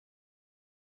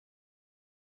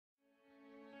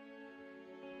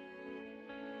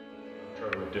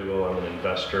Macdougall. I'm an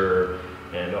investor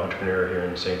and entrepreneur here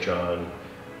in St. John.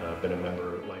 I've been a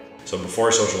member lifelong. So before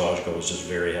Sociallogical was just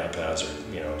very haphazard,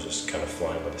 I was just kind of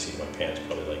flying by the seat of my pants,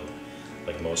 probably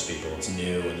like most people. It's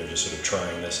new and they're just sort of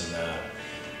trying this and that,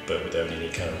 but without any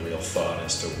kind of real thought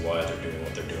as to why they're doing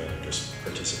what they're doing. They're just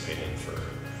participating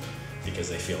because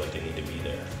they feel like they need to be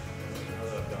there. Now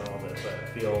that I've done all this, I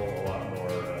feel a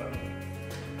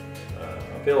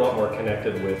lot more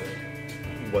connected with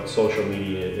what social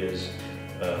media is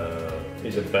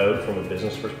about from a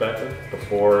business perspective.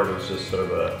 Before, it was just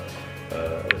sort of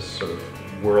this sort of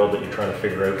world that you're trying to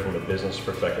figure out from a business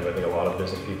perspective. I think a lot of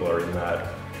business people are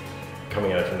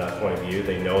coming at it from that point of view.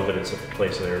 They know that it's a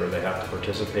place where they have to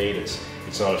participate. It's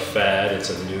not a fad,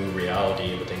 it's a new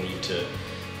reality, but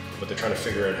they're trying to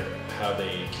figure out how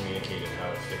they communicate and how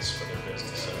it fits for their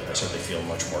business. And I certainly feel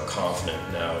much more confident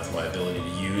now with my ability to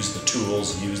use the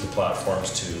tools, use the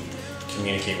platforms to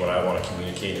communicate what I want to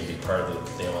communicate and be part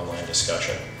of the online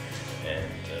discussion.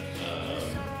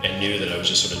 And knew that I was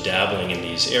just sort of dabbling in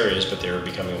these areas, but they were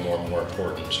becoming a more and more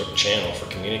important sort of channel for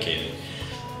communicating.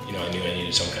 I knew I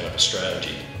needed some kind of a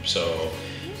strategy. So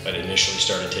I initially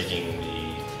started taking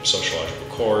the Sociallogical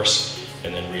course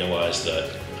and then realized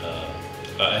that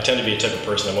I tend to be a type of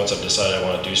person that once I've decided I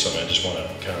want to do something, I just want to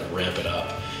kind of ramp it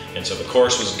up. And so the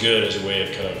course was good as a way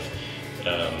of kind of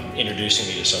introducing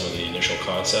me to some of the initial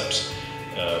concepts,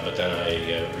 but then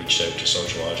I reached out to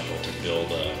Sociallogical to build,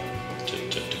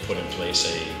 to put in place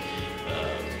a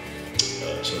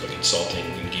sort of a consulting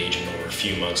engagement over a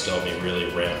few months to help me really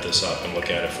ramp this up and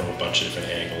look at it from a bunch of different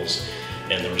angles.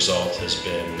 And the result has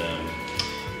been,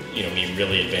 me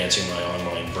really advancing my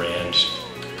online brand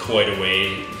quite a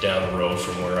way down the road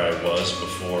from where I was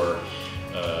before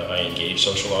I engaged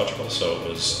Sociallogical. So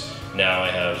now I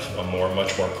have a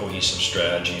much more cohesive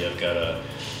strategy. I've got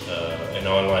an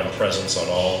online presence on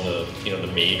all the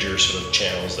major sort of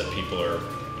channels that people are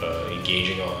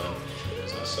engaging on.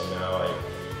 So now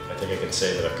I think I can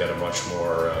say that I've got a much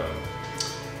more,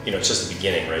 it's just the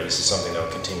beginning, right? This is something that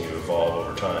will continue to evolve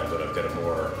over time, but I've got a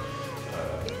more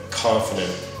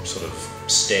confident sort of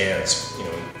stance,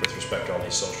 with respect to all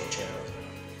these social channels.